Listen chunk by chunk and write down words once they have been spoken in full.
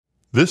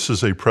This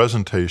is a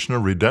presentation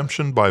of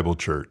Redemption Bible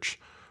Church.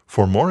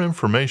 For more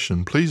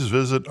information, please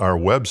visit our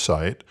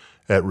website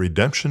at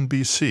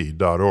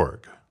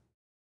redemptionbc.org.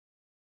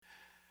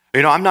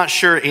 I'm not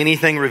sure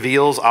anything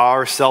reveals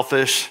our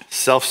selfish,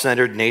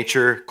 self-centered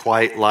nature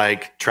quite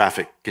like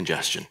traffic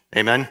congestion.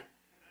 Amen?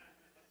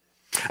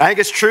 I think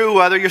it's true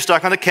whether you're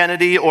stuck on the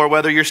Kennedy or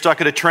whether you're stuck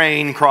at a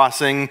train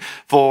crossing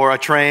for a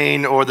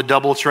train or the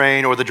double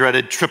train or the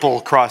dreaded triple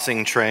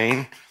crossing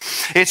train.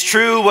 It's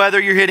true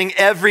whether you're hitting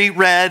every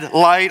red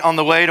light on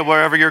the way to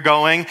wherever you're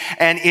going.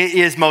 And it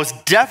is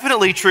most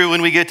definitely true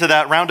when we get to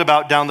that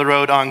roundabout down the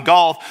road on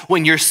Golf,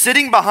 when you're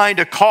sitting behind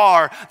a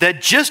car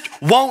that just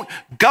won't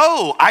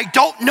go. I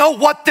don't know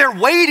what they're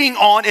waiting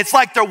on. It's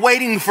like they're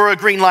waiting for a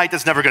green light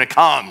that's never going to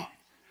come.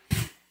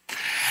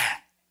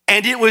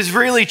 And it was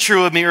really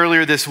true of me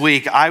earlier this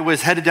week. I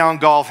was headed down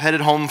Golf,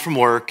 headed home from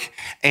work,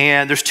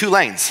 and there's two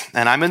lanes.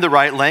 And I'm in the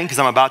right lane because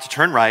I'm about to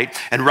turn right.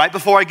 And right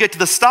before I get to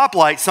the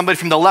stoplight, somebody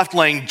from the left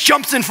lane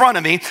jumps in front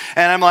of me.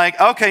 And I'm like,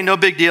 okay, no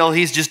big deal.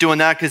 He's just doing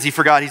that because he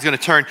forgot he's going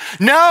to turn.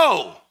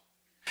 No!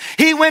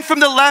 He went from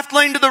the left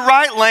lane to the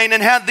right lane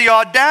and had the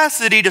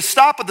audacity to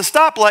stop at the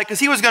stoplight because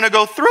he was going to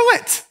go through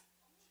it.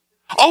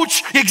 Oh,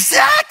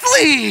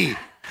 exactly!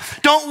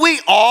 Don't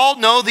we all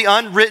know the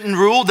unwritten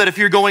rule that if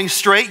you're going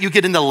straight, you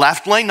get in the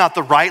left lane, not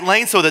the right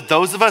lane, so that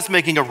those of us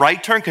making a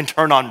right turn can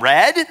turn on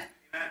red?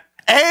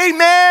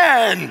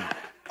 Amen.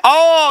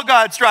 All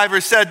God's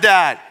drivers said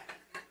that.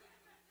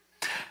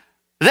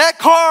 That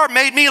car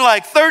made me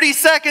like 30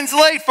 seconds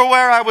late for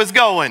where I was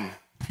going.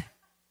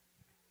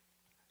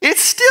 It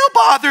still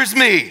bothers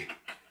me.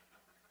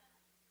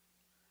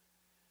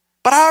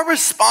 But our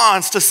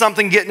response to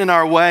something getting in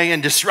our way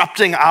and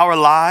disrupting our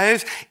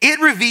lives, it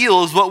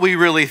reveals what we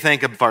really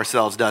think of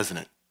ourselves, doesn't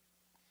it?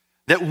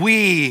 That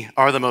we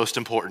are the most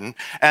important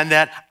and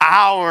that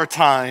our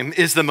time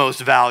is the most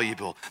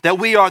valuable. That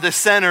we are the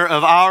center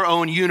of our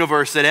own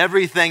universe, that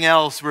everything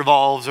else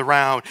revolves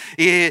around.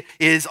 It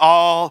is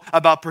all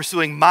about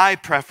pursuing my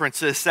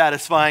preferences,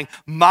 satisfying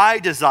my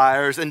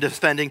desires, and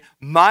defending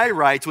my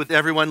rights with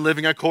everyone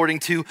living according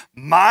to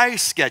my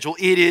schedule.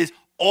 It is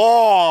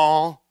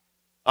all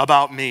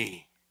about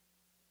me,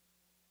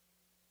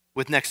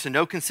 with next to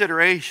no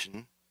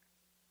consideration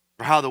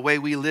for how the way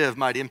we live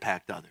might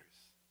impact others,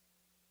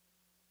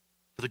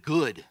 for the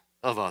good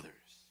of others.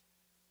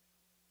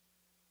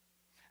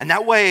 And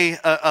that way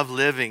of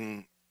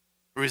living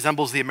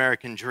resembles the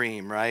American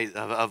dream, right?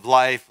 Of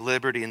life,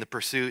 liberty, and the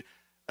pursuit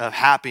of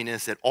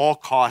happiness at all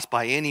costs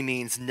by any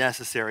means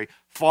necessary,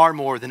 far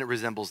more than it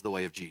resembles the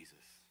way of Jesus.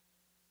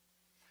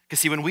 Because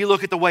see, when we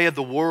look at the way of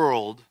the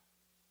world,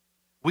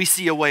 we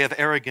see a way of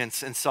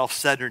arrogance and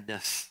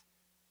self-centeredness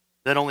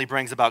that only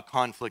brings about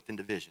conflict and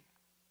division.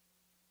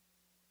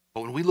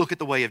 But when we look at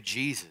the way of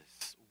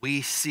Jesus,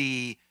 we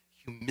see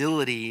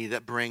humility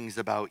that brings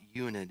about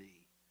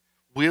unity,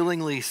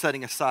 willingly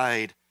setting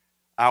aside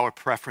our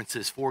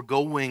preferences,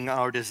 foregoing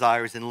our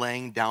desires, and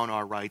laying down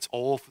our rights,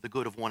 all for the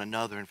good of one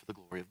another and for the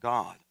glory of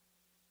God.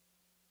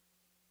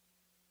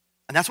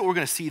 And that's what we're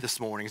going to see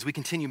this morning as we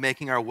continue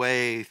making our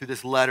way through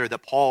this letter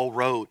that Paul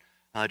wrote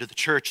to the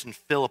church in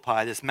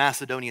Philippi, this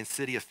Macedonian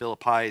city of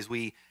Philippi, as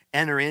we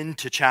enter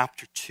into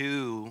chapter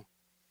 2.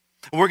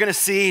 And we're going to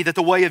see that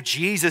the way of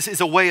Jesus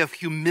is a way of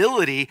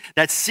humility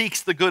that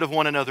seeks the good of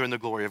one another and the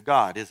glory of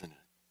God, isn't it?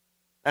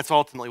 That's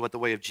ultimately what the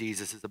way of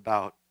Jesus is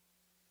about.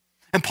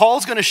 And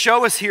Paul's going to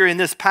show us here in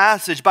this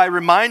passage by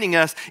reminding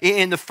us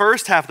in the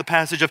first half of the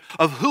passage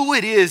of who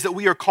it is that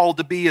we are called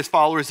to be as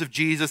followers of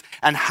Jesus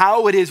and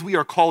how it is we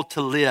are called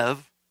to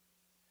live.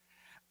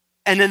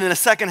 And then in the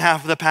second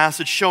half of the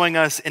passage, showing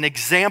us an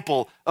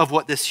example of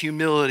what this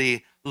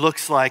humility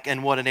looks like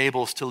and what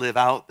enables to live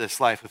out this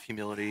life of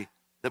humility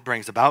that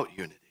brings about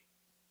unity.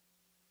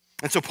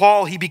 And so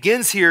Paul, he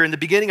begins here in the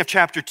beginning of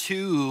chapter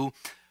 2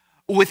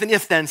 with an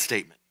if-then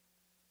statement.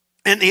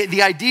 And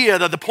the idea,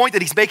 the point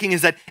that he's making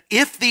is that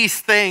if these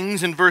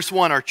things in verse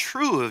 1 are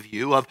true of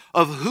you, of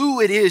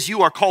who it is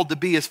you are called to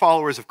be as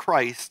followers of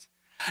Christ,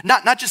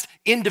 not just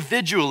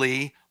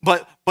individually,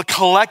 but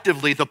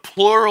collectively, the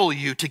plural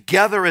you,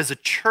 together as a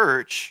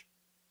church,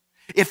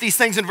 if these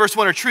things in verse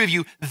 1 are true of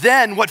you,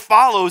 then what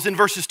follows in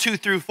verses 2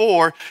 through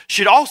 4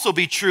 should also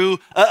be true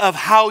of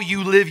how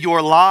you live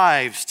your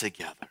lives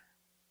together.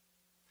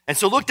 And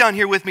so look down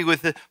here with me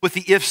with the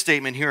if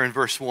statement here in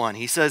verse 1.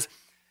 He says,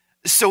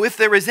 so if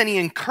there is any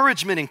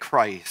encouragement in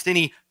Christ,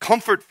 any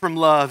comfort from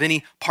love,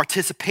 any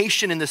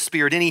participation in the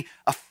Spirit, any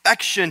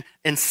affection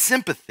and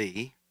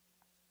sympathy.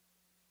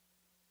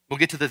 We'll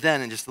get to the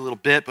then in just a little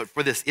bit, but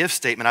for this if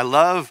statement, I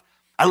love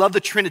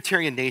the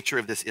Trinitarian nature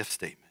of this if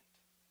statement.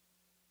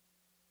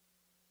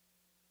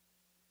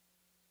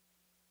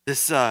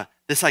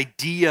 This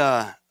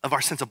idea of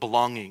our sense of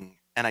belonging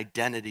and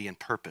identity and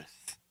purpose.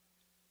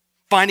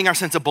 Finding our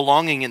sense of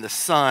belonging in the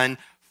Son,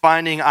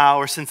 finding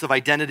our sense of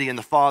identity in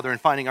the Father,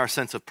 and finding our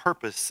sense of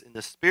purpose in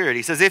the Spirit.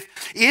 He says,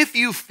 if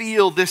you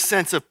feel this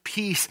sense of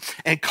peace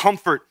and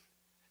comfort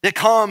that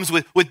comes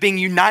with being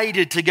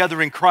united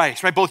together in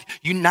Christ, right? Both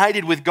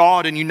united with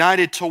God and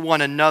united to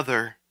one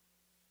another,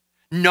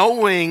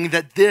 knowing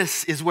that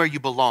this is where you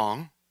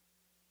belong.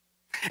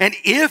 And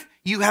if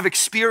you have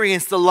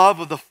experienced the love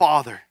of the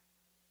Father,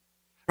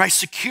 right,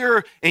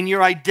 secure in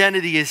your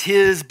identity as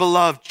his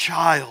beloved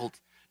child,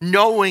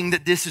 knowing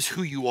that this is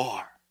who you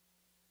are.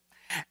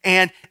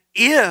 And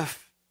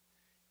if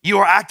you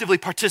are actively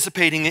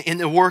participating in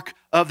the work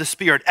of the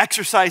Spirit,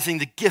 exercising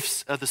the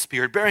gifts of the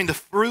Spirit, bearing the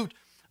fruit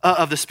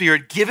of the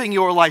Spirit, giving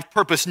your life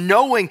purpose,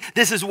 knowing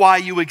this is why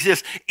you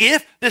exist,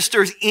 if this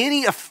stirs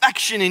any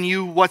affection in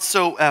you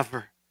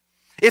whatsoever,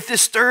 if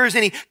this stirs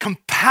any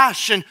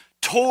compassion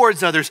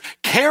towards others,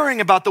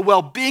 caring about the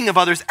well-being of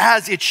others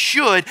as it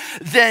should,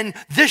 then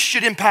this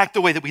should impact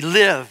the way that we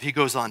live, he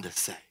goes on to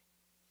say.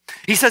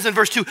 He says in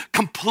verse 2,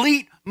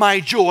 complete my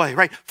joy,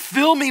 right?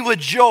 Fill me with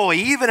joy,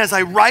 even as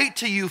I write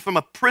to you from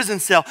a prison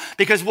cell,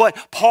 because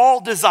what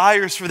Paul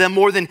desires for them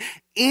more than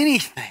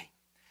anything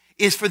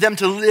is for them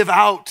to live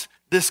out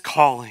this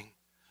calling,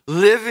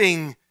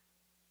 living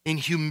in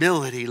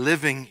humility,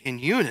 living in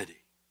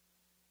unity.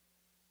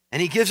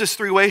 And he gives us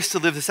 3 ways to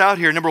live this out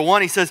here. Number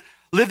 1, he says,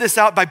 live this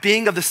out by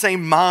being of the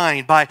same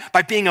mind, by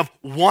being of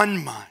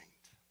one mind.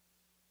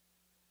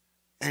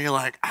 And you're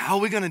like, how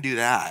are we going to do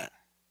that?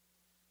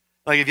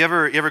 Like, if you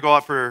ever go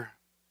out for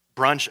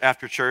brunch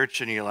after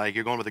church and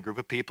you're going with a group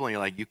of people and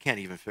you're like, you can't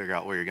even figure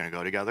out where you're going to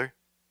go together.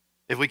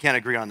 If we can't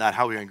agree on that,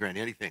 how are we going to agree on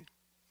anything?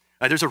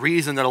 There's a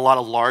reason that a lot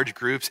of large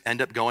groups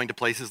end up going to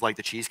places like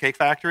the Cheesecake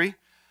Factory.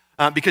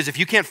 Because if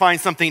you can't find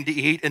something to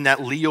eat in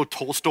that Leo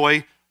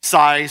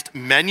Tolstoy-sized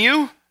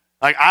menu,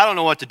 like, I don't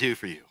know what to do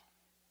for you.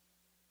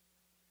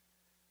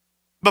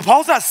 But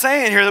Paul's not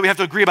saying here that we have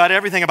to agree about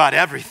everything.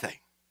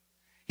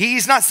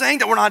 He's not saying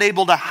that we're not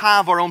able to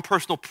have our own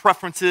personal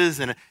preferences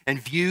and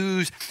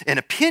views and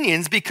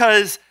opinions,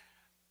 because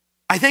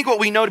I think what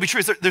we know to be true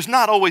is there's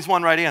not always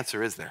one right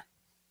answer, is there?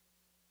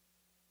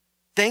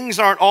 Things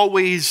aren't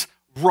always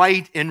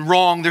right and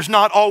wrong. There's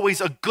not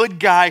always a good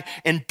guy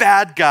and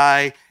bad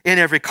guy in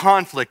every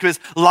conflict, because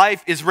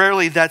life is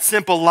rarely that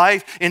simple.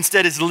 Life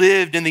instead is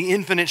lived in the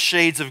infinite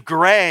shades of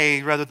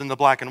gray rather than the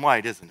black and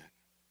white, isn't it?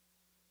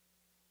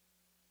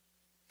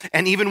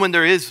 And even when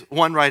there is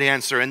one right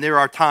answer, and there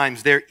are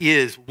times there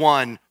is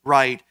one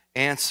right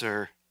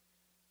answer,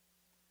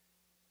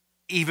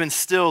 even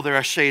still there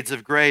are shades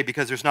of gray,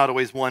 because there's not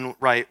always one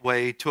right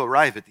way to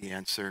arrive at the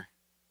answer.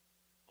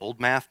 Old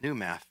math, new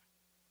math.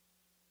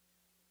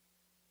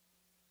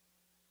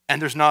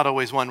 And there's not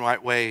always one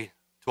right way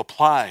to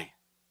apply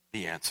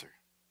the answer.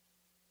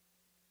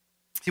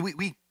 See,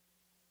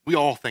 we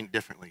all think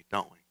differently,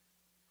 don't we?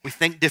 We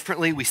think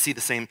differently. We see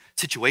the same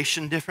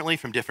situation differently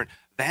from different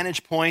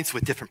vantage points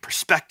with different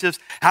perspectives,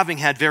 having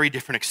had very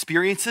different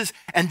experiences.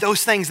 And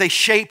those things, they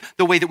shape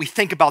the way that we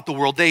think about the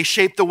world. They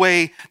shape the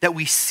way that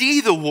we see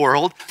the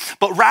world.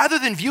 But rather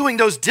than viewing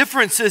those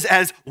differences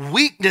as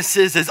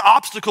weaknesses, as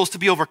obstacles to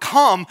be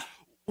overcome,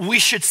 we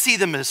should see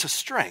them as a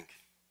strength.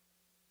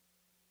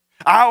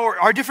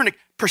 Our different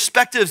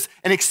perspectives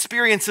and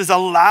experiences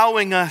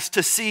allowing us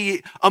to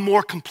see a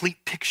more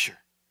complete picture.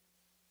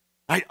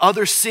 Right?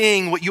 Others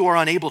seeing what you are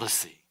unable to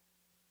see.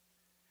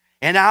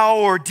 And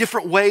our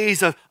different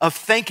ways of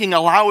thinking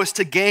allow us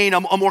to gain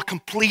a more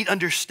complete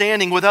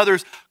understanding, with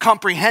others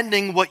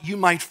comprehending what you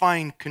might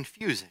find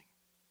confusing.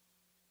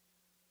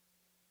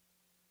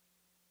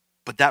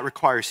 But that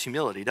requires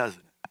humility,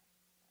 doesn't it?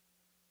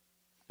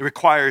 It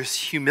requires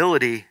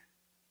humility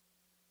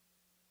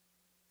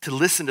to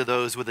listen to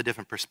those with a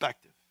different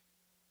perspective.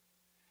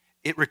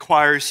 It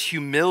requires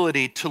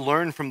humility to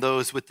learn from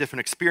those with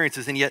different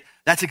experiences, and yet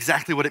that's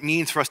exactly what it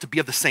means for us to be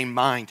of the same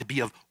mind, to be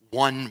of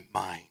one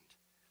mind.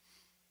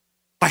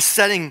 By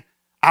setting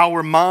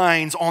our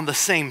minds on the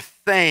same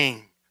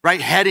thing, right?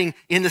 Heading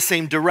in the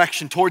same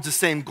direction, towards the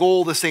same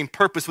goal, the same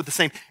purpose, with the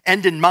same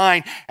end in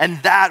mind.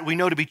 And that we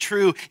know to be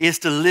true is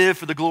to live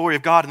for the glory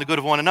of God and the good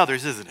of one another,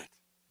 isn't it?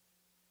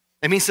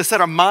 It means to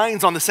set our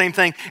minds on the same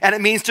thing, and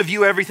it means to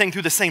view everything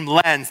through the same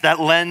lens, that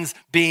lens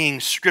being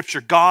Scripture,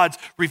 God's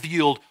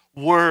revealed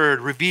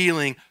word,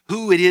 revealing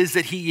who it is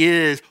that he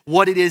is,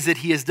 what it is that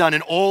he has done,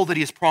 and all that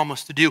he has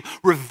promised to do,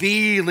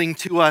 revealing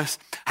to us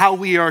how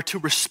we are to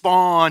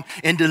respond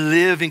and to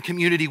live in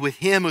community with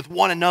him, with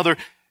one another,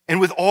 and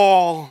with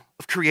all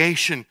of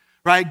creation,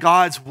 right?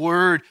 God's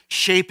word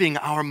shaping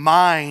our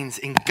minds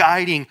and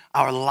guiding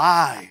our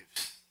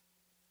lives.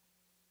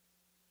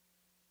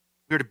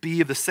 We are to be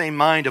of the same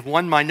mind, of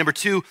one mind. Number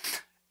 2,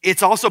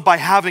 it's also by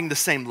having the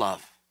same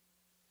love.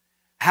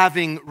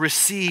 Having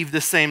received the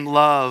same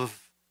love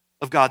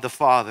of God the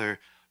Father,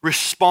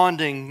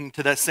 responding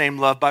to that same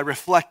love by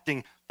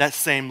reflecting that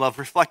same love,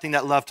 reflecting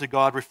that love to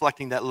God,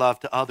 reflecting that love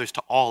to others,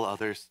 to all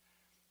others.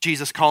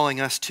 Jesus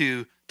calling us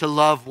to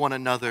love one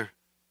another,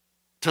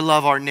 to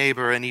love our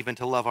neighbor, and even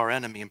to love our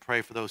enemy and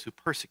pray for those who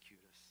persecute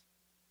us.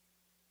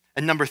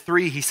 And number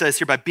 3, he says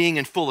here, by being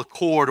in full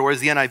accord, or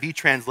as the NIV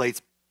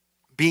translates,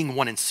 being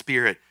one in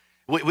spirit.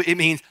 It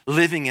means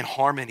living in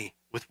harmony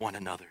with one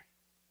another.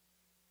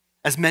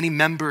 As many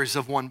members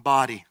of one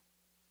body.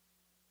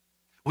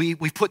 We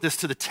put this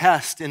to the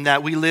test in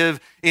that we live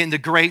in the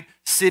great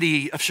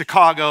city of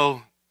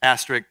Chicago,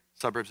 *,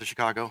 suburbs of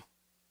Chicago.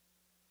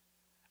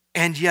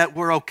 And yet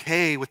we're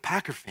okay with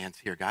Packer fans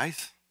here,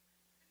 guys.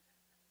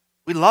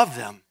 We love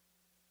them.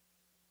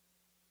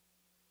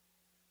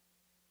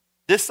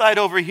 This side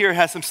over here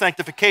has some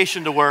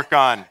sanctification to work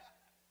on.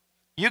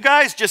 You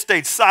guys just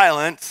stayed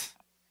silent.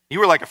 You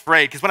were like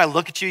afraid, because when I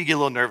look at you, you get a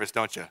little nervous,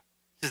 don't you?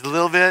 Just a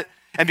little bit.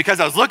 And because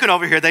I was looking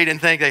over here, they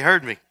didn't think they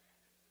heard me.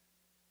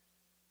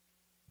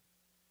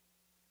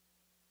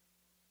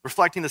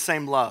 Reflecting the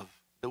same love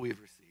that we've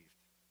received.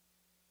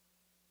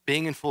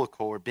 Being in full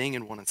accord, being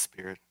in one in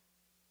spirit.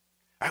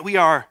 Right, we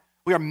are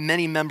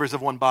many members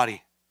of one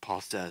body,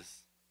 Paul says.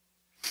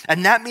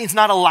 And that means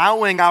not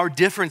allowing our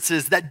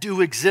differences that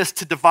do exist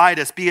to divide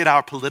us, be it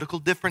our political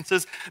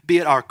differences, be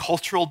it our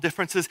cultural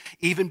differences,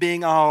 even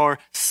being our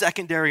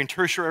secondary and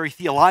tertiary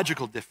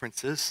theological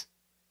differences.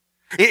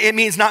 It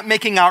means not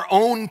making our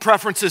own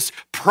preferences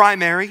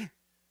primary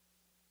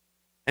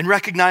and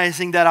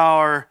recognizing that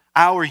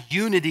our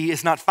unity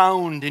is not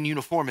found in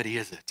uniformity,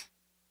 is it?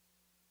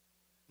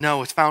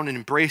 No, it's found in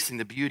embracing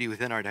the beauty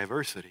within our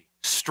diversity,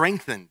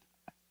 strengthened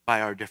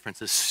by our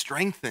differences,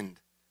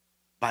 strengthened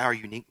by our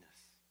uniqueness.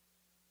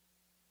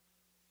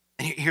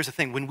 And here's the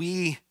thing, when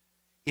we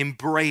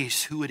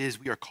embrace who it is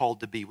we are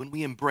called to be, when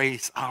we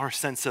embrace our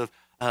sense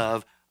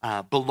of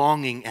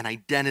belonging and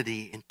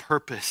identity and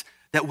purpose,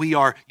 that we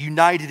are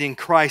united in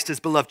Christ as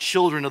beloved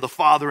children of the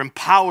Father,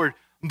 empowered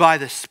by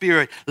the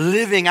Spirit,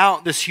 living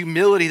out this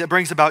humility that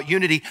brings about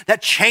unity,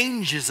 that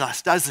changes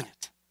us, doesn't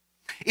it?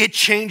 It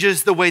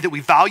changes the way that we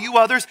value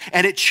others,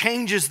 and it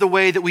changes the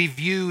way that we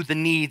view the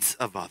needs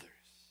of others.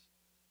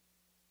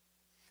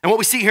 And what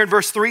we see here in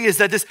verse 3 is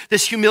that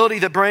this humility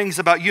that brings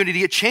about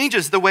unity, it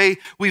changes the way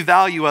we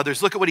value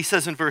others. Look at what he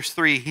says in verse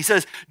 3. He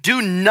says,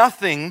 "Do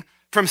nothing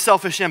from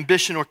selfish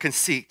ambition or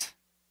conceit,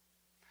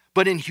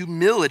 but in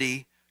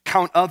humility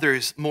count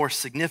others more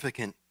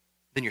significant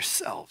than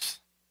yourselves."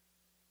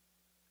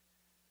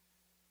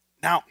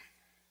 Now,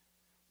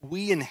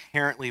 we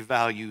inherently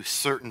value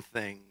certain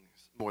things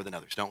more than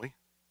others, don't we?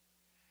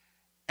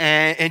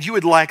 And you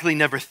would likely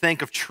never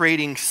think of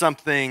trading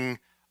something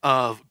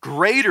of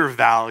greater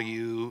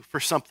value for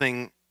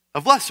something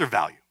of lesser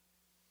value.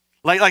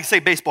 Like say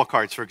baseball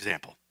cards, for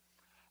example.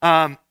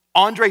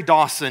 Andre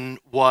Dawson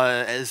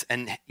was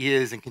and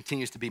is and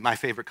continues to be my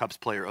favorite Cubs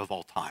player of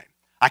all time.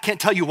 I can't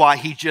tell you why,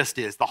 he just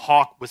is. The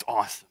Hawk was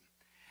awesome.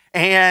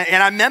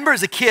 And I remember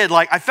as a kid,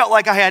 I felt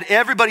like I had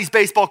everybody's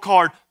baseball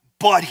card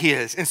but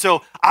his. And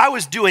so I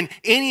was doing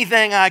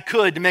anything I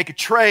could to make a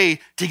trade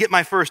to get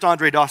my first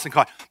Andre Dawson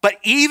card. But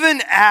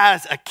even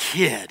as a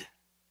kid,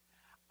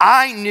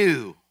 I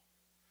knew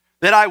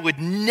that I would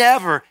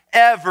never,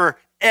 ever,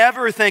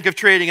 ever think of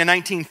trading a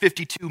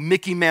 1952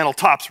 Mickey Mantle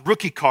Topps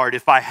rookie card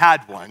if I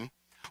had one,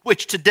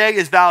 which today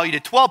is valued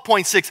at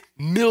 $12.6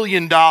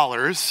 million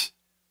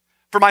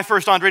for my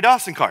first Andre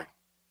Dawson card.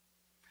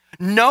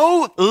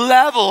 No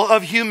level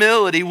of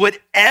humility would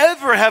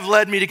ever have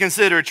led me to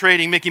consider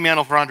trading Mickey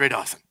Mantle for Andre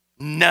Dawson.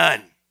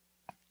 None.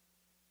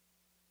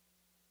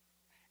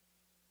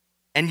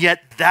 And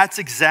yet that's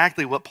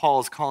exactly what Paul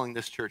is calling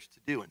this church to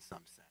do in some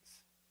sense.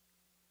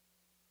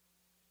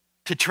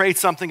 To trade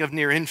something of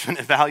near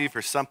infinite value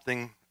for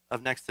something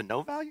of next to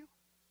no value?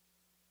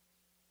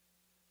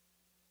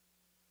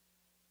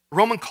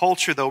 Roman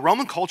culture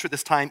at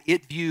this time,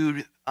 it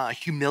viewed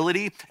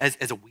humility as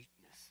a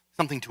weakness,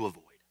 something to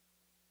avoid.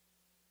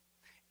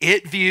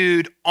 It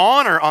viewed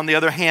honor, on the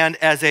other hand,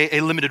 as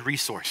a limited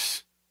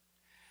resource.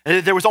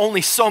 There was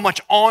only so much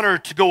honor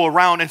to go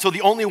around, and so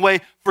the only way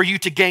for you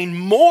to gain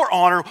more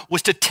honor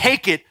was to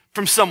take it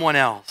from someone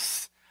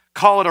else.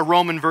 Call it a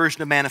Roman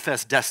version of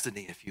manifest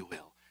destiny, if you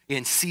will,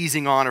 in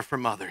seizing honor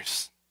from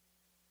others.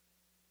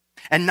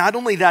 And not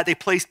only that, they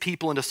placed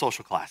people into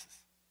social classes.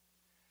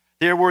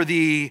 There were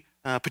the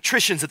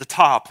patricians at the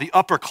top, the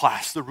upper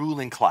class, the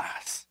ruling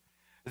class.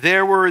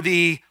 There were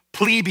the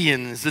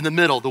plebeians in the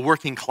middle, the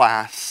working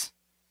class.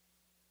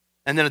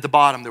 And then at the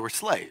bottom, there were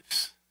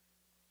slaves.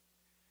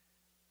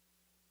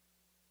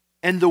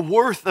 And the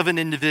worth of an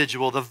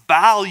individual, the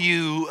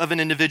value of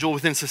an individual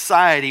within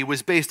society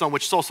was based on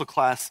which social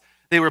class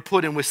they were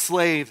put in, with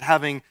slaves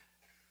having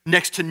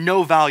next to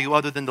no value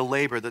other than the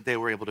labor that they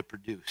were able to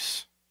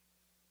produce.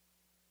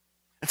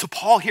 And so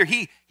Paul here,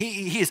 he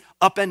is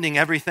upending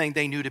everything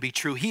they knew to be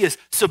true. He is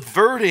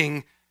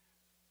subverting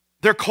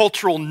their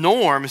cultural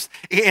norms,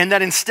 and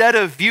that instead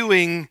of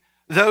viewing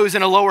those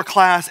in a lower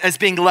class as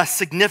being less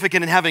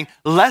significant and having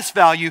less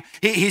value,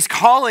 he's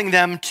calling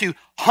them to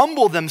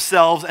humble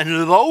themselves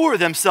and lower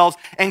themselves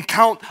and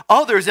count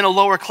others in a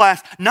lower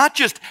class, not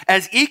just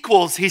as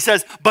equals, he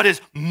says, but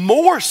as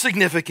more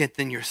significant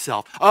than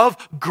yourself, of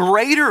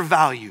greater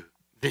value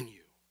than you.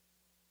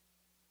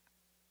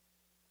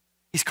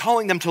 He's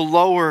calling them to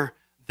lower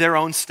their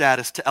own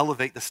status to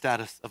elevate the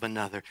status of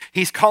another.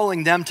 He's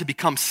calling them to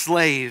become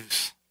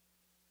slaves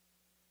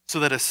so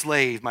that a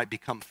slave might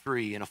become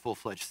free and a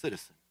full-fledged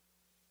citizen.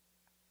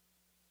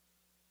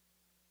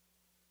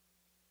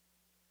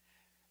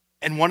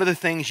 And one of the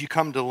things you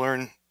come to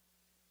learn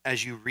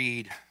as you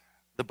read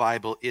the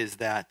Bible is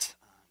that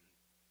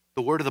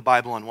the word of the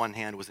Bible on one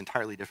hand was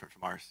entirely different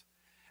from ours,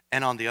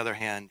 and on the other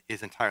hand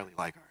is entirely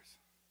like ours.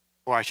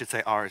 Or I should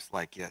say ours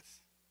like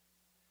its.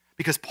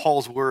 Because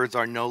Paul's words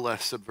are no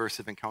less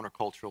subversive and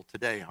countercultural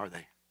today, are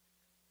they?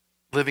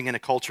 Living in a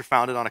culture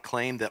founded on a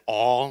claim that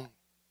all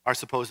are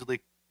supposedly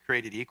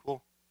created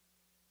equal,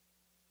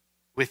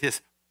 with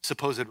this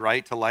supposed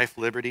right to life,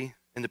 liberty,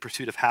 and the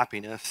pursuit of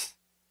happiness.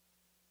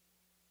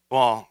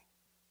 Well,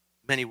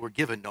 many were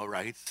given no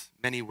rights,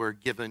 many were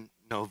given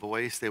no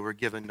voice, they were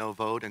given no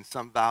vote, and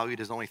some valued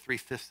as only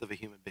 3/5 of a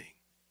human being.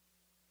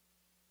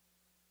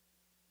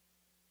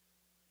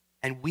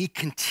 And we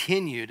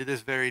continue to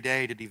this very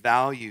day to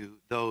devalue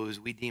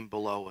those we deem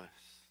below us.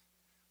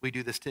 We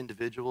do this to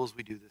individuals,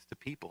 we do this to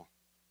people.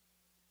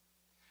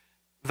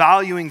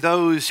 Valuing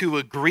those who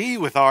agree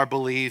with our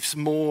beliefs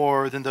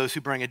more than those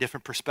who bring a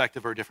different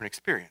perspective or a different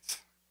experience.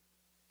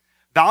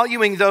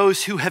 Valuing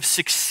those who have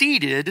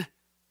succeeded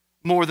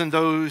more than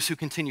those who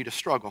continue to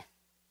struggle.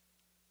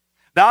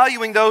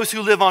 Valuing those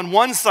who live on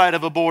one side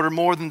of a border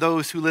more than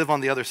those who live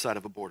on the other side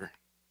of a border.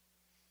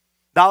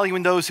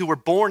 Valuing those who were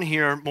born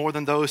here more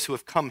than those who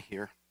have come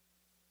here.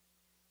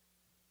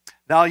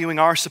 Valuing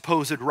our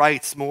supposed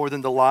rights more than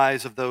the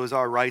lives of those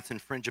our rights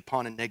infringe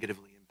upon and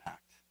negatively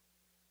impact,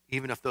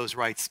 even if those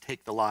rights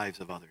take the lives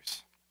of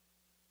others.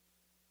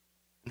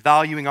 And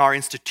valuing our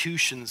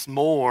institutions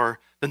more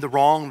than the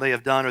wrong they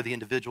have done or the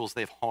individuals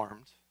they have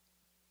harmed.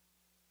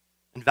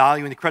 And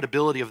valuing the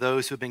credibility of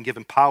those who have been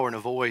given power and a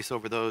voice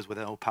over those with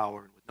no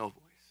power and with no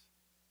voice.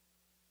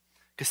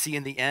 Because see,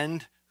 in the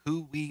end,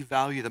 who we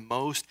value the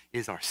most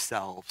is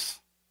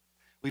ourselves.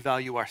 We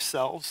value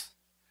ourselves.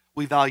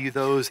 We value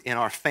those in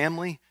our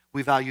family.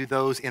 We value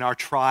those in our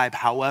tribe,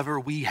 however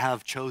we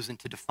have chosen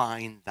to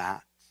define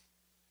that.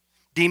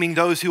 Deeming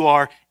those who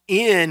are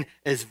in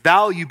as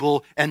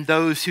valuable and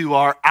those who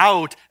are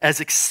out as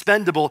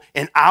expendable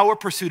in our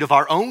pursuit of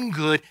our own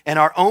good and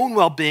our own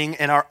well-being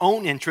and our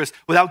own interests,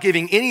 without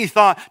giving any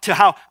thought to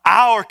how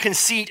our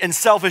conceit and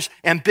selfish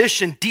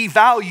ambition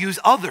devalues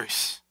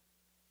others.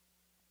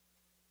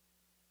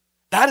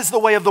 That is the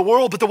way of the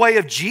world, but the way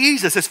of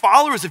Jesus, as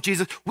followers of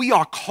Jesus, we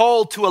are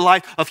called to a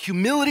life of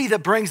humility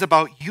that brings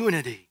about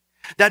unity,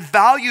 that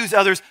values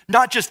others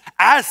not just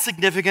as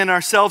significant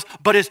ourselves,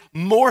 but as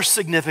more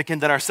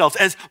significant than ourselves,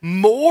 as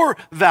more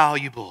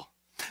valuable.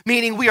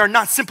 Meaning we are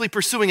not simply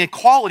pursuing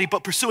equality,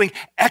 but pursuing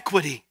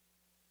equity.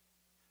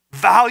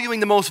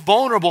 Valuing the most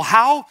vulnerable.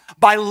 How?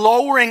 By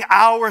lowering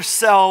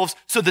ourselves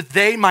so that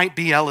they might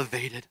be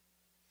elevated.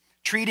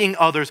 Treating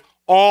others,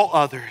 all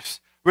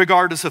others,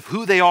 regardless of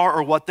who they are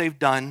or what they've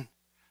done,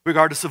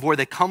 regardless of where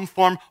they come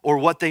from or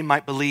what they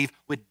might believe,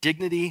 with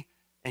dignity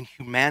and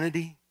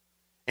humanity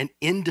and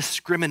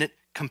indiscriminate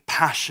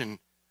compassion,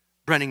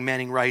 Brennan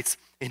Manning writes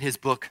in his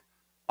book,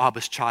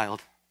 Abba's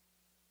Child,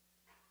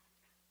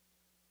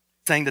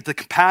 saying that the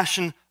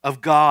compassion of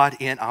God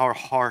in our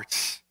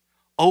hearts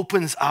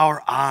opens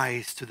our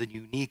eyes to the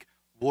unique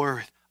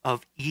worth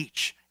of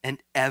each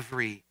and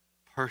every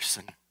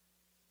person.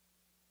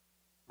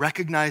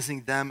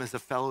 Recognizing them as a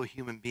fellow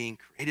human being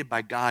created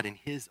by God in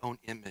his own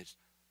image,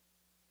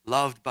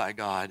 loved by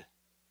God,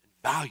 and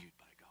valued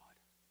by God.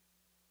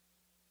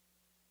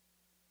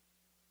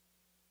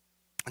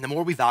 And the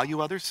more we value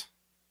others,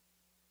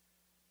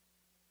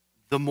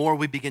 the more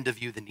we begin to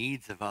view the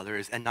needs of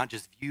others, and not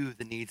just view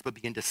the needs, but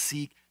begin to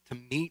seek to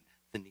meet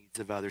the needs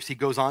of others. He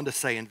goes on to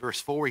say in verse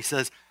 4, he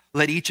says,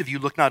 "Let each of you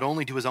look not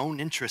only to his own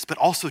interest, but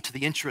also to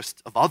the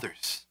interest of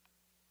others."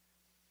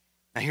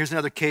 Now here's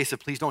another case of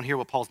please don't hear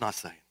what Paul's not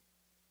saying.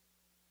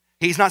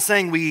 He's not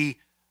saying we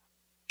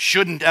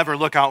shouldn't ever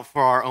look out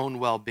for our own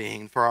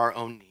well-being, for our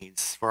own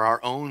needs, for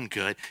our own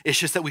good. It's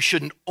just that we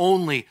shouldn't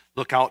only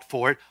look out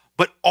for it,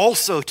 but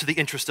also to the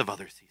interest of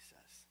others, he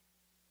says.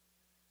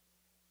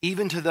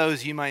 Even to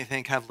those you might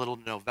think have little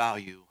to no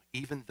value,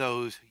 even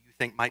those who you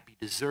think might be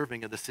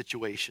deserving of the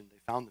situation they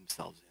found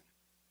themselves in.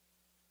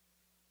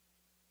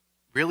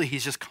 Really,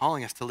 he's just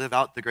calling us to live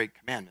out the great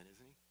commandment,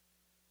 isn't he?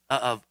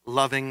 Of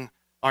loving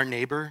our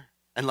neighbor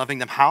and loving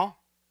them how?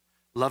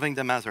 Loving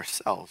them as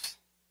ourselves.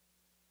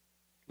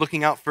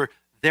 Looking out for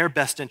their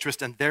best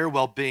interest and their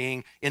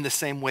well-being in the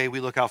same way we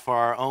look out for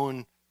our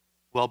own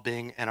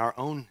well-being and our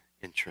own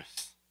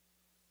interests.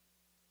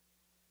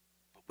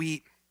 But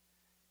we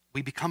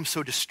become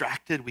so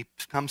distracted, we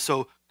become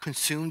so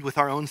consumed with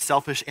our own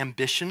selfish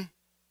ambition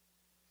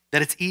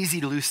that it's easy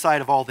to lose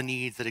sight of all the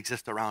needs that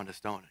exist around us,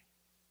 don't we?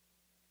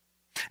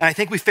 And I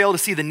think we fail to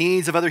see the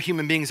needs of other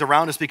human beings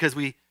around us because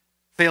we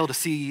fail to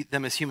see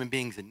them as human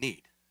beings in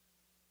need.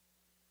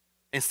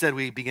 Instead,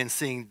 we begin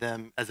seeing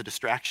them as a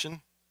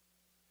distraction,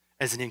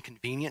 as an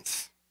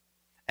inconvenience,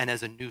 and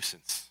as a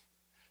nuisance.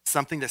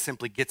 Something that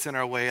simply gets in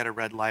our way at a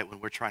red light when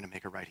we're trying to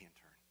make a right-hand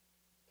turn.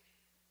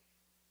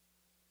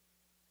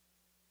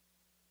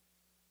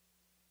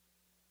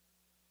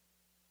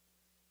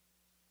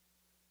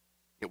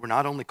 Yet we're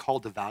not only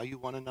called to value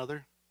one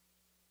another,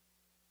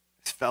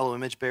 as fellow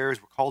image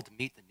bearers, we're called to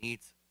meet the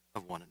needs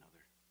of one another.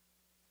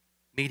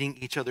 Meeting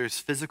each other's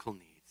physical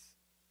needs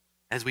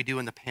as we do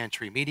in the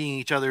pantry, meeting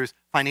each other's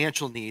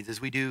financial needs as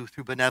we do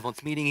through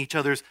benevolence, meeting each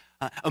other's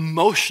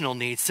emotional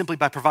needs simply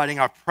by providing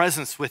our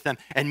presence with them,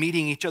 and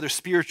meeting each other's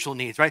spiritual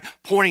needs, right?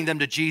 Pointing them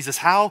to Jesus.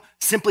 How?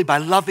 Simply by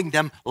loving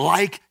them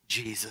like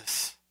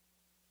Jesus.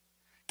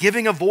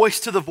 Giving a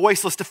voice to the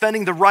voiceless,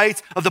 defending the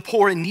rights of the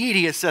poor and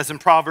needy, it says in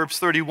Proverbs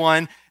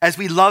 31, as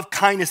we love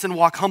kindness and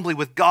walk humbly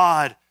with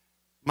God,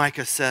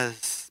 Micah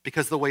says,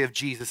 because the way of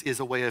Jesus is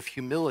a way of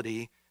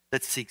humility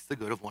that seeks the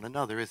good of one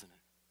another, isn't it?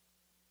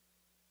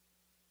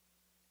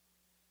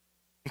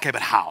 Okay,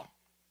 but how?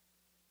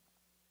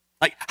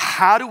 Like,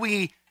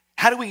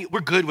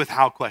 we're good with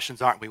how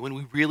questions, aren't we? When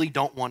we really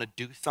don't want to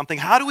do something.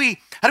 How do we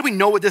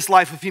know what this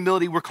life of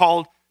humility we're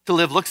called to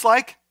live looks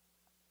like?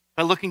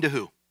 By looking to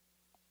who?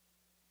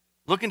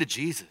 Looking to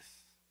Jesus.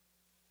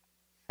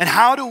 And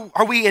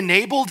are we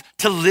enabled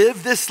to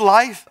live this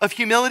life of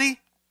humility?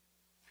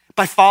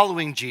 By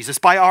following Jesus,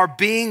 by our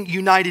being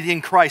united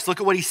in Christ. Look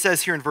at what he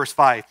says here in verse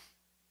 5.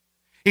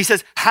 He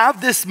says,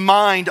 have this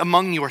mind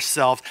among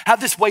yourselves,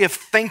 have this way of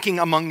thinking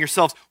among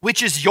yourselves,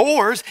 which is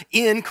yours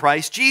in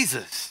Christ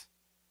Jesus.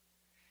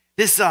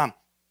 This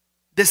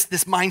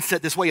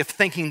mindset, this way of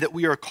thinking that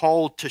we are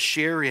called to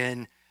share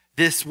in,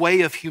 this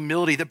way of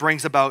humility that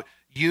brings about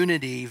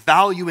unity,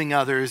 valuing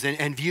others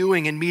and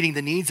viewing and meeting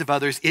the needs of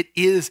others, it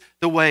is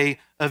the way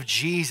of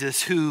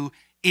Jesus, who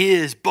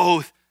is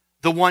both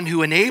the one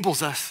who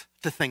enables us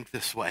to think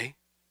this way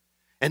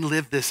and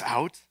live this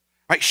out,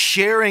 right?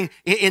 Sharing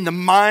in the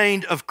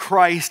mind of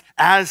Christ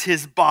as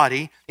his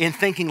body in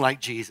thinking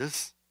like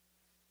Jesus.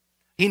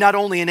 He not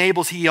only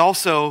enables, he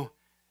also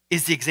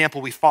is the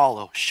example we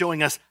follow,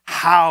 showing us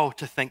how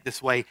to think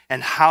this way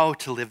and how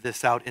to live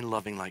this out in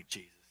loving like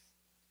Jesus.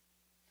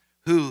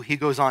 Who, he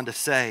goes on to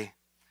say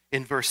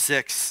in verse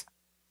 6,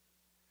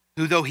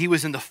 who though he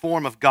was in the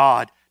form of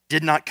God,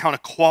 did not count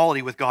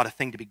equality with God a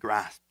thing to be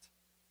grasped,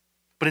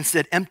 but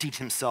instead emptied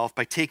himself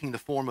by taking the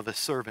form of a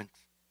servant.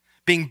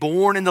 Being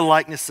born in the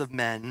likeness of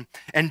men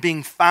and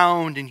being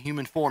found in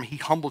human form, he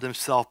humbled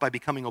himself by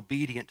becoming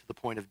obedient to the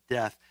point of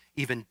death,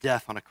 even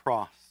death on a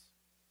cross.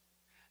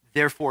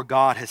 Therefore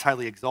God has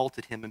highly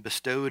exalted him and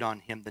bestowed on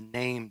him the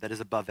name that is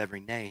above every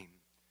name,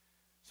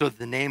 so that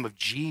the name of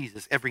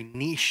Jesus, every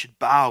knee should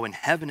bow in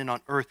heaven and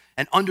on earth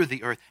and under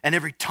the earth, and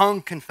every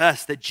tongue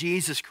confess that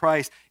Jesus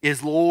Christ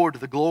is Lord to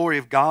the glory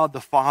of God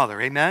the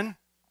Father. Amen?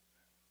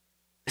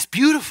 It's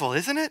beautiful,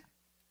 isn't it?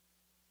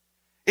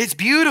 It's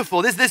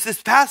beautiful.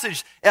 This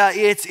passage,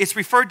 it's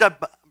referred to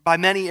by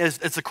many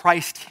as a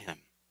Christ hymn.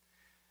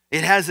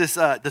 It has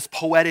this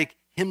poetic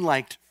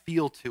hymn-like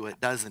feel to it,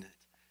 doesn't it?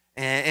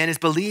 And is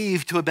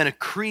believed to have been a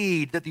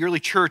creed that the early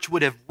church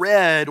would have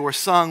read or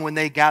sung when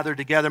they gathered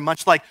together,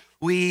 much like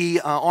we,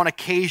 on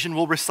occasion,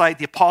 will recite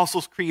the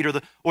Apostles' Creed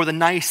or the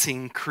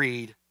Nicene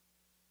Creed.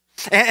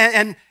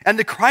 And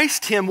the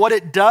Christ hymn, what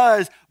it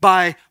does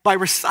by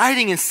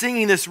reciting and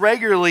singing this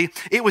regularly,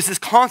 it was this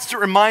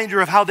constant reminder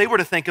of how they were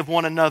to think of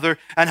one another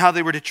and how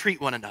they were to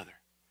treat one another,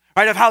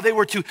 right? Of how they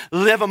were to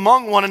live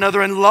among one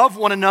another and love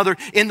one another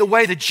in the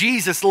way that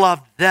Jesus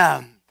loved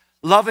them,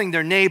 loving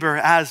their neighbor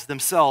as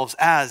themselves,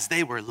 as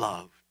they were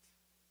loved.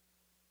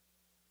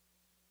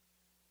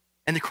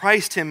 And the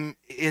Christ hymn,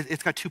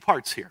 it's got two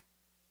parts here.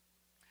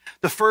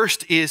 The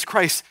first is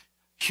Christ's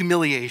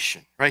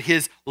humiliation, right?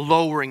 His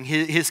lowering,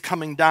 his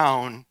coming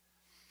down,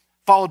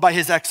 followed by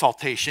his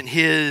exaltation,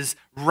 his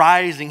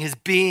rising, his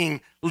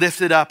being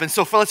lifted up. And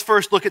so let's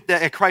first look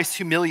at Christ's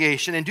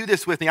humiliation, and do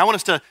this with me. I want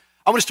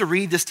us to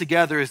read this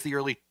together as the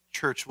early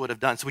church would have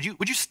done. So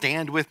would you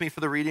stand with me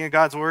for the reading of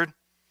God's word?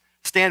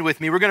 Stand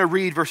with me. We're going to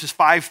read verses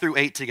 5 through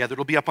 8 together.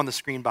 It'll be up on the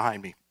screen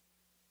behind me.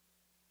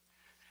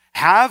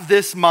 Have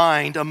this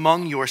mind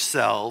among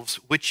yourselves,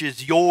 which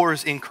is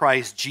yours in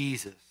Christ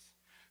Jesus,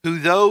 who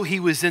though he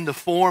was in the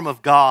form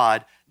of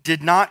God,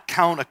 did not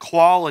count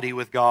equality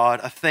with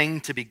God a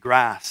thing to be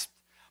grasped,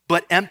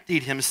 but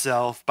emptied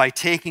himself by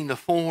taking the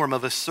form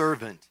of a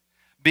servant,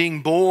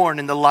 being born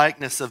in the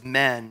likeness of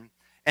men,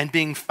 and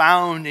being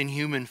found in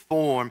human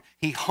form,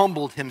 he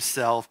humbled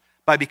himself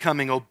by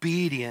becoming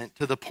obedient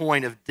to the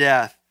point of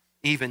death,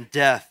 even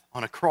death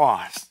on a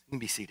cross. You can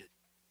be seated.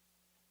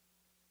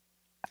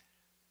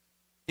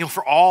 You know,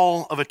 for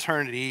all of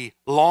eternity,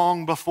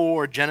 long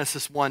before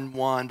Genesis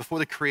 1:1, before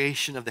the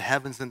creation of the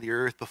heavens and the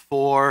earth,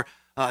 before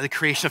the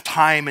creation of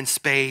time and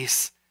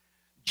space,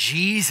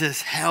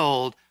 Jesus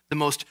held the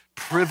most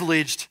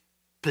privileged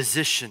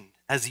position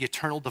as the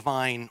eternal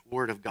divine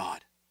Word of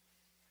God,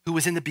 who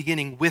was in the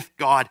beginning with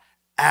God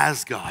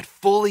as God,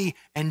 fully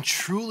and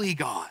truly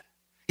God.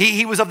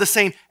 He was of the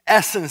same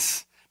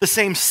essence, the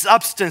same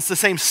substance, the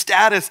same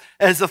status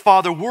as the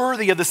Father,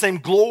 worthy of the same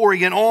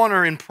glory and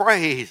honor and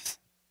praise.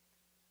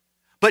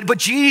 But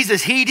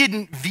Jesus, he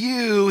didn't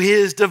view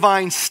his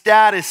divine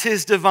status,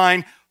 his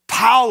divine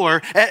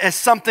power as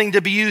something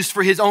to be used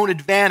for his own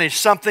advantage,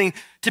 something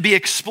to be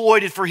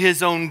exploited for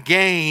his own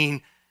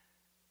gain,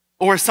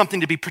 or as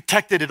something to be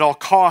protected at all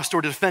cost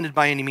or defended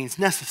by any means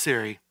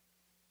necessary.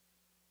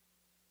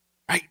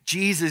 Right?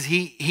 Jesus,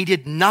 he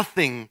did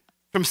nothing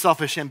from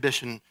selfish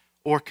ambition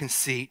or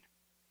conceit.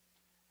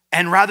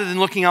 And rather than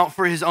looking out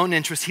for his own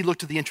interests, he looked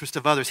to the interest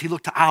of others. He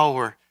looked to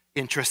our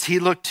interests. He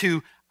looked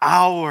to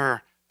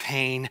our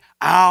pain,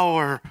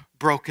 our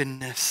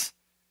brokenness,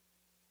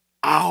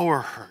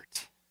 our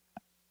hurt.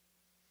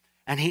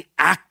 And he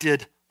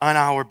acted on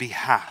our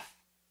behalf,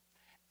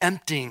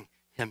 emptying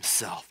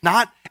himself.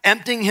 Not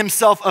emptying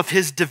himself of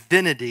his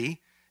divinity,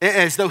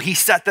 as though he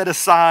set that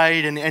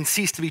aside and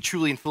ceased to be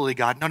truly and fully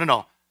God.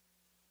 No.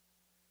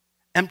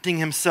 Emptying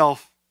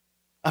himself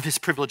of his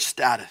privileged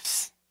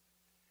status,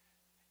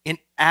 in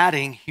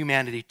adding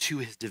humanity to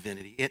his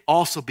divinity, it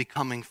also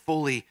becoming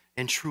fully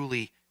and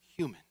truly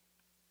human,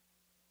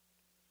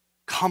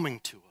 coming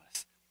to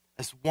us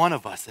as one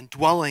of us and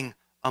dwelling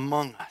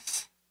among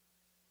us.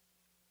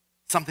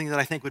 Something that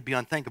I think would be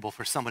unthinkable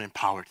for someone in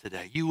power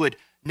today. You would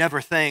never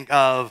think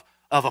of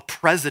a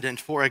president,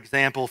 for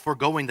example,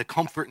 foregoing the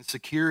comfort and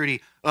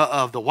security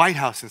of the White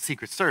House and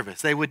Secret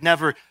Service. They would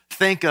never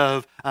think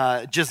of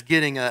just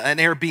getting an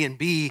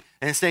Airbnb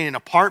and staying in an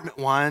apartment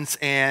once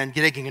and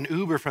getting an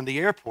Uber from the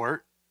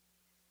airport.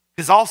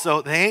 Because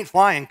also, they ain't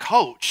flying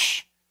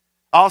coach.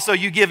 Also,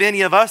 you give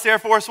any of us Air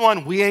Force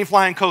One, we ain't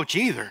flying coach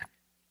either.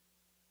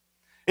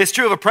 It's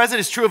true of a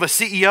president, it's true of a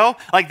CEO.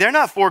 Like, they're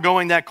not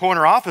foregoing that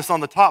corner office on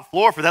the top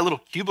floor for that little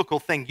cubicle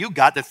thing you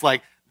got that's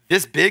like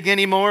this big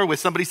anymore with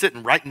somebody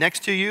sitting right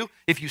next to you.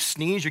 If you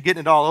sneeze, you're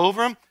getting it all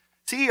over them.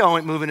 CEO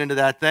ain't moving into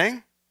that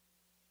thing.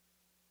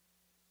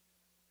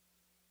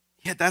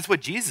 Yet that's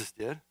what Jesus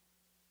did.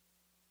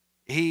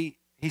 He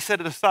set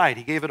it aside.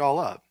 He gave it all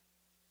up.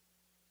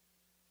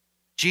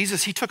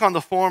 Jesus, he took on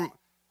the form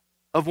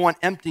of one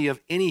empty of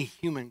any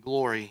human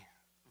glory,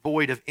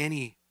 void of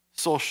any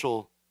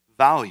social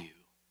value,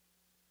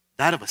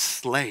 that of a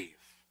slave.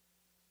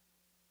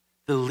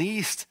 The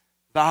least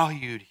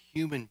valued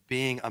human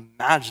being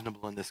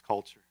imaginable in this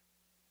culture.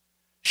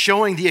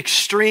 Showing the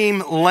extreme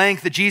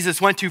length that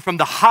Jesus went to, from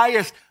the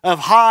highest of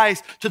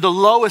highs to the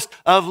lowest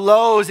of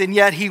lows, and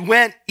yet he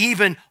went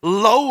even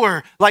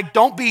lower. Like,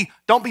 don't be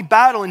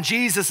battling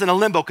Jesus in a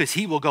limbo, because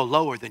he will go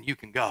lower than you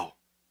can go.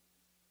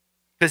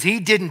 Because he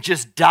didn't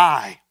just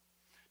die.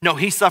 No,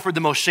 he suffered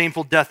the most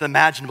shameful death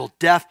imaginable,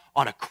 death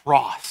on a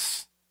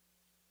cross.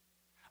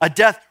 A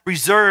death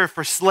reserved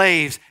for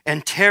slaves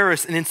and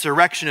terrorists and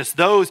insurrectionists,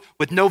 those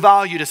with no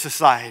value to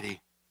society.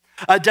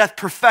 A death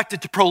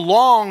perfected to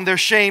prolong their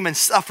shame and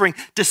suffering,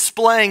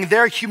 displaying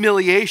their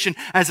humiliation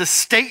as a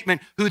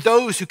statement to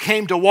those who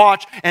came to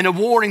watch, and a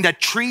warning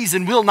that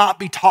treason will not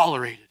be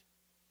tolerated.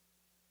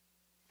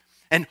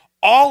 And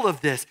all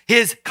of this,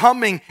 his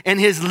coming and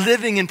his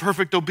living in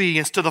perfect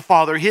obedience to the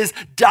Father, his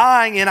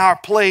dying in our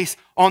place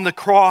on the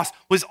cross,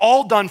 was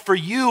all done for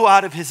you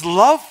out of his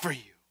love for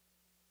you,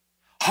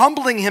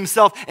 humbling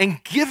himself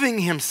and giving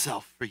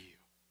himself for you.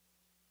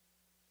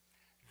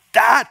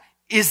 That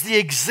is the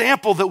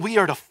example that we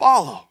are to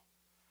follow.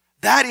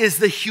 That is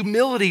the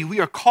humility we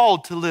are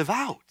called to live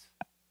out.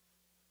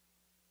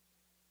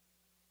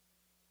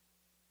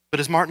 But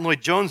as Martin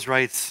Lloyd-Jones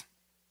writes,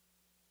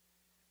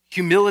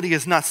 humility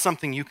is not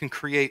something you can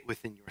create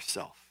within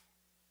yourself.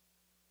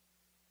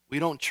 We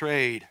don't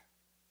trade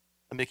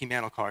a Mickey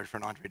Mantle card for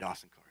an Andre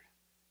Dawson card.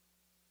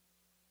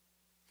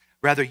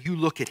 Rather, you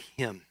look at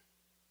him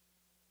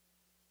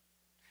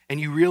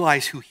and you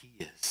realize who he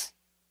is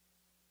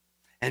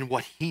and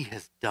what he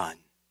has done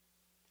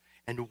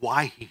and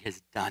why he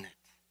has done it.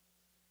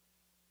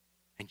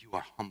 And you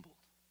are humbled.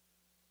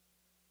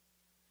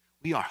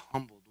 We are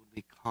humbled when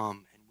we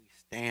come and we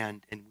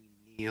stand and we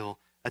kneel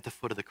at the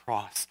foot of the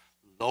cross,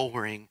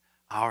 lowering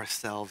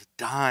ourselves,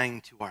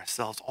 dying to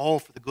ourselves, all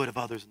for the good of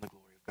others and the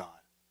glory of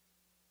God.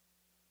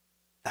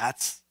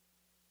 That's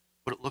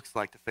what it looks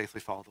like to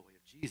faithfully follow the way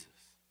of Jesus.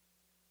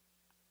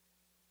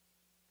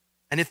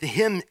 And if the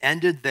hymn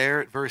ended there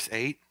at verse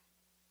 8,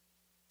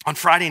 on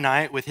Friday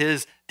night with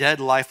his dead,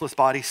 lifeless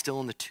body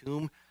still in the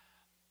tomb,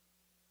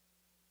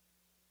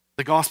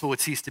 the gospel would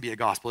cease to be a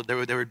gospel. There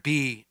would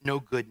be no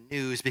good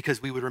news,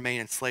 because we would remain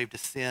enslaved to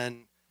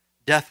sin.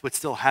 Death would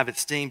still have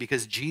its sting,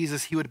 because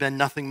Jesus, he would have been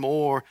nothing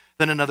more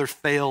than another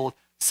failed,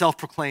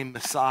 self-proclaimed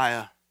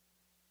Messiah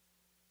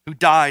who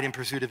died in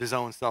pursuit of his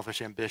own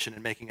selfish ambition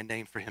and making a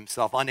name for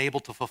himself, unable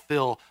to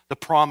fulfill the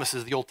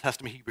promises of the Old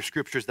Testament Hebrew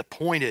Scriptures that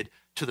pointed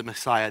to the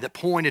Messiah, that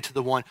pointed to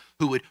the one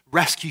who would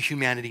rescue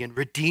humanity and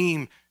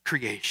redeem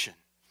creation.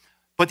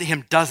 But the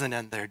hymn doesn't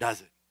end there,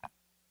 does it?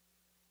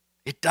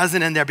 It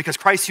doesn't end there, because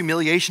Christ's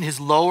humiliation, his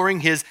lowering,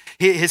 his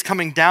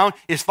coming down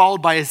is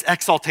followed by his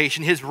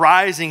exaltation, his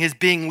rising, his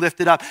being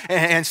lifted up.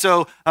 And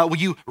so will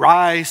you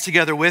rise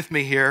together with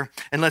me here?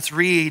 And let's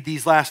read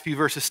these last few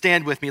verses.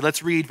 Stand with me.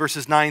 Let's read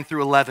verses 9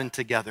 through 11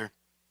 together.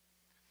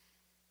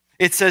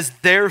 It says,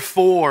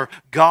 "Therefore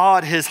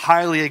God has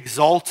highly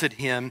exalted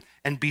him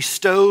and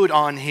bestowed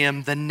on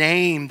him the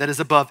name that is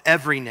above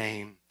every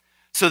name,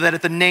 so that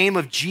at the name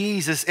of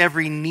Jesus,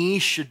 every knee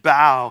should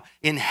bow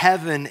in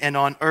heaven and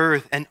on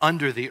earth and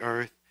under the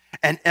earth,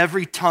 and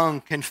every tongue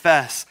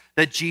confess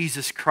that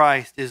Jesus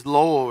Christ is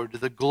Lord, to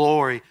the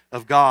glory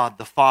of God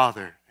the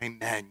Father."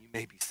 Amen. You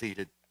may be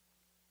seated.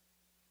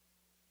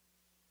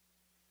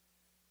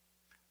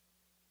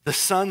 The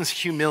Son's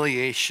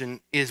humiliation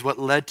is what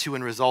led to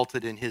and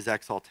resulted in his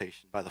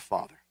exaltation by the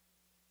Father.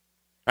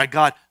 Right?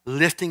 God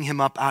lifting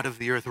him up out of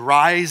the earth,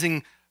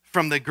 rising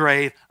from the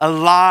grave,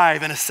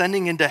 alive and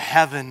ascending into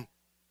heaven,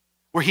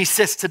 where he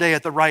sits today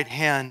at the right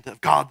hand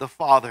of God the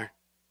Father.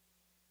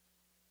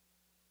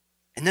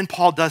 And then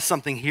Paul does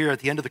something here at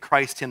the end of the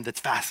Christ hymn that's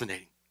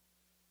fascinating.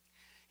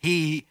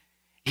 He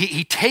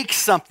takes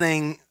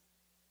something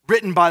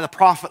written by the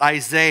prophet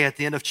Isaiah at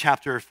the end of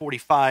chapter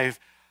 45,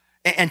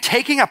 and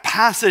taking a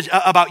passage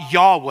about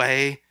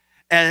Yahweh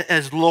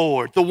as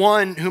Lord, the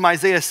one whom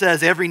Isaiah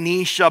says, every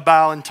knee shall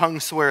bow and tongue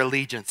swear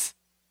allegiance.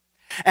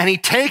 And he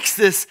takes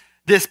this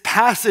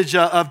passage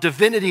of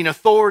divinity and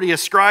authority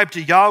ascribed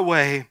to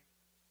Yahweh,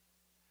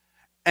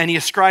 and he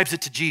ascribes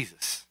it to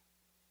Jesus,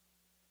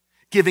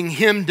 giving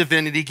him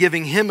divinity,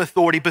 giving him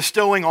authority,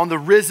 bestowing on the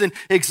risen,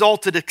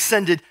 exalted,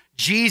 ascended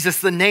Jesus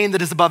the name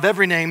that is above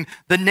every name,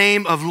 the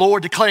name of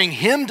Lord, declaring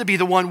him to be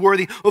the one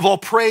worthy of all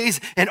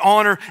praise and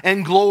honor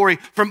and glory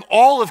from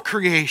all of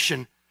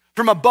creation,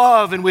 from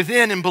above and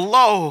within and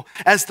below,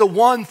 as the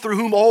one through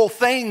whom all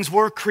things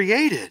were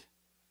created.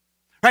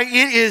 Right?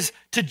 It is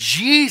to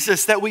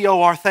Jesus that we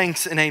owe our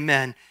thanks and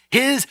amen.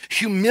 His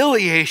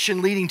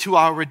humiliation leading to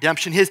our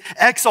redemption, his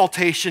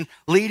exaltation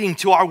leading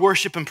to our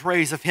worship and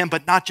praise of him,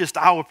 but not just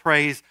our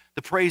praise,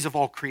 the praise of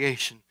all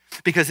creation.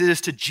 Because it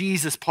is to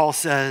Jesus, Paul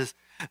says,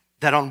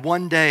 that on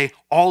one day,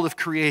 all of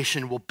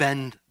creation will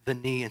bend the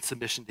knee in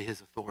submission to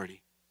his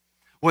authority,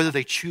 whether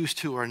they choose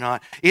to or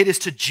not. It is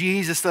to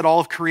Jesus that all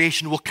of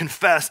creation will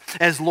confess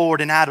as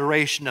Lord in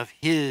adoration of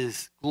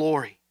his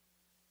glory.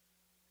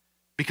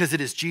 Because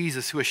it is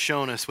Jesus who has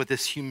shown us what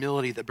this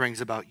humility that brings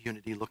about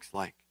unity looks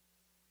like.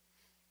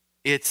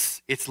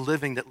 It's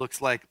living that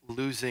looks like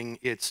losing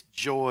its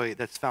joy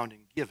that's found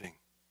in giving.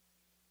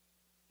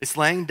 It's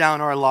laying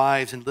down our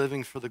lives and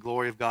living for the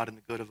glory of God and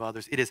the good of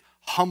others. It is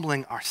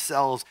humbling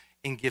ourselves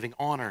in giving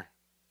honor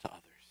to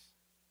others.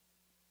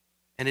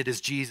 And it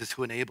is Jesus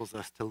who enables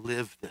us to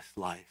live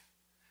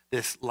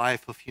this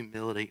life of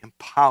humility,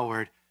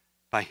 empowered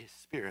by his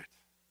Spirit.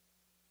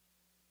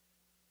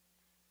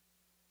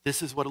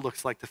 This is what it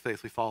looks like to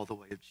faithfully follow the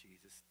way of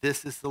Jesus.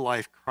 This is the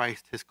life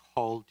Christ has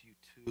called you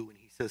to when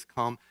he says,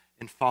 come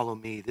and follow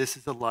me. This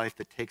is a life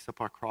that takes up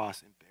our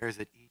cross and bears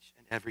it each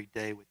and every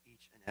day with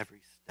each and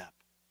every step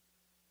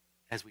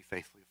as we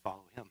faithfully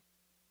follow him.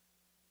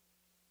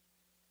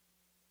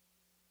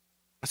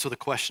 And so the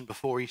question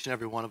before each and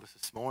every one of us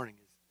this morning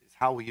is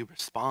how will you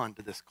respond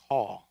to this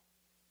call?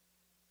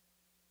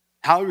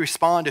 How will you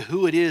respond to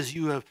who it is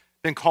you have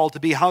been called to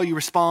be? How you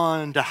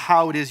respond to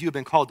how it is you have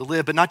been called to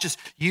live? But not just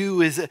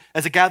you as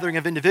a gathering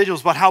of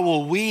individuals, but how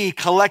will we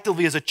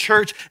collectively as a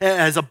church,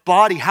 as a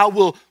body, how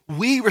will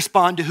we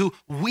respond to who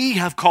we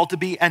have called to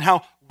be and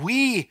how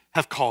we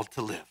have called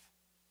to live?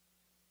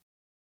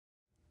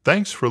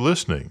 Thanks for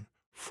listening.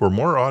 For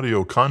more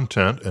audio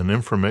content and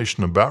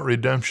information about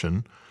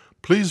redemption,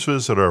 please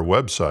visit our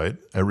website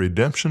at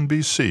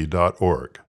redemptionbc.org.